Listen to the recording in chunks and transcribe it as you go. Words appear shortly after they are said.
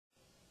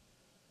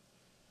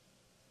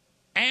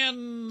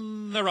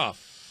And they're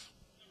off.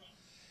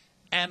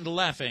 And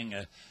Laughing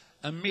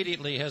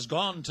immediately has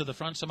gone to the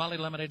front. Somali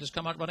Lemonade has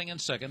come out running in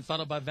second,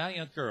 followed by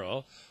Valiant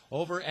Girl.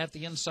 Over at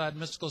the inside,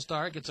 Mystical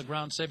Star gets a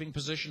ground-saving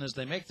position as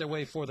they make their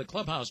way for the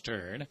clubhouse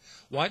turn.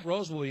 White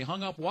Rose will be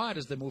hung up wide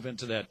as they move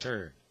into that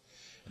turn.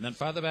 And then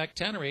farther back,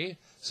 Tannery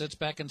sits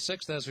back in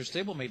sixth as her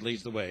stablemate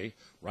leads the way.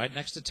 Right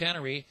next to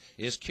Tannery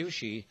is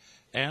Cushy,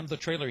 and the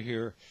trailer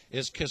here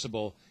is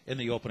Kissable in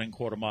the opening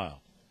quarter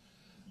mile.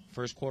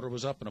 First quarter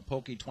was up in a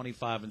pokey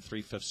 25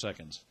 3/5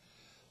 seconds.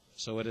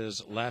 So it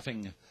is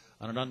Laughing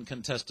on an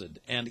uncontested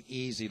and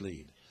easy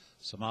lead.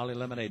 Somali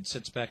Lemonade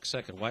sits back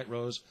second. White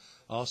Rose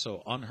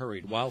also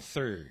unhurried, while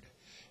third.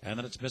 And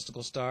then it's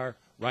Mystical Star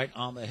right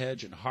on the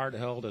hedge and hard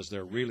held as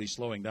they're really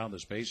slowing down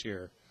the pace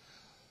here.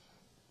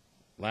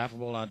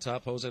 Laughable on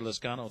top. Jose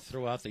Lascano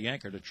threw out the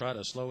anchor to try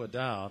to slow it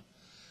down.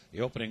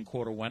 The opening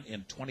quarter went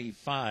in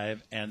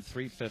 25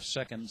 3/5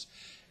 seconds,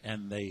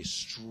 and they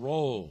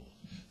strolled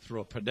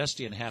through a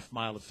pedestrian half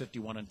mile of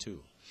 51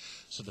 2.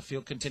 So the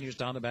field continues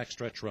down the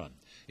backstretch run.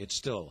 It's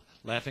still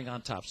Laughing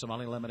on top.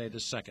 Somali Lemonade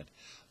is second,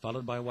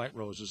 followed by White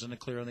Rose, who's in the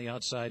clear on the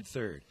outside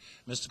third.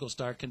 Mystical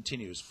Star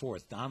continues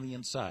fourth down the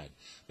inside.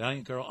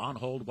 Valiant Girl on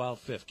hold while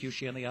fifth.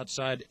 Cushy on the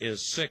outside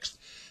is sixth.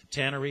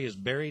 Tannery is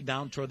buried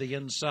down toward the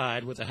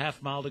inside with a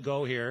half mile to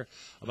go here,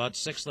 about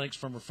 6 lengths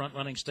from her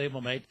front-running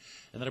stablemate,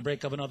 and then a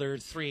break of another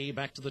 3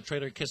 back to the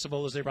trailer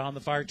Kissable as they round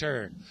the far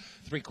turn.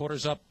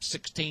 3/4 up,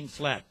 16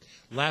 flat.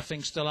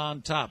 Laughing still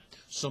on top.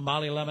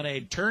 Somali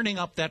Lemonade turning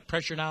up that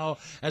pressure now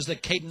as the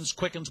cadence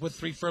quickens with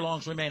 3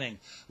 furlongs remaining.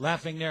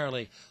 Laughing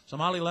narrowly.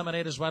 Somali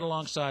Lemonade is right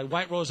alongside.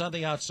 White Rose on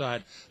the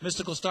outside.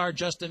 Mystical Star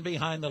just in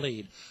behind the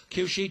lead.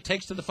 Cushy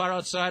takes to the far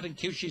outside, and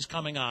Cushy's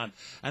coming on.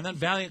 And then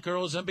Valiant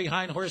Girls in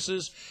behind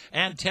Horses.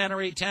 And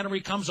Tannery.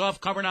 Tannery comes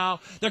off cover now.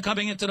 They're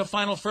coming into the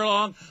final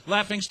furlong.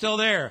 Laughing still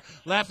there.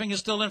 Laughing is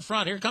still in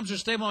front. Here comes her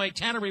stablemate,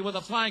 Tannery, with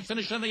a flying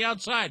finish on the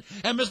outside.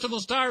 And Mystical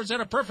Star has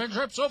had a perfect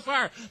trip so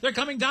far. They're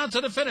coming down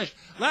to the finish.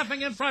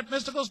 Laughing in front.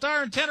 Mystical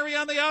Star and Tannery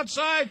on the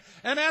outside.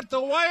 And at the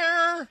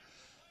wire,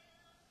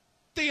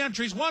 the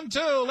entries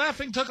 1-2.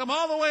 Laughing took them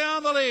all the way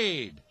on the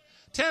lead.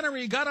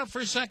 Tannery got up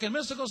for second.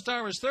 Mystical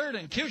Star was third.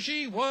 And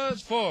Cushy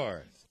was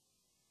fourth.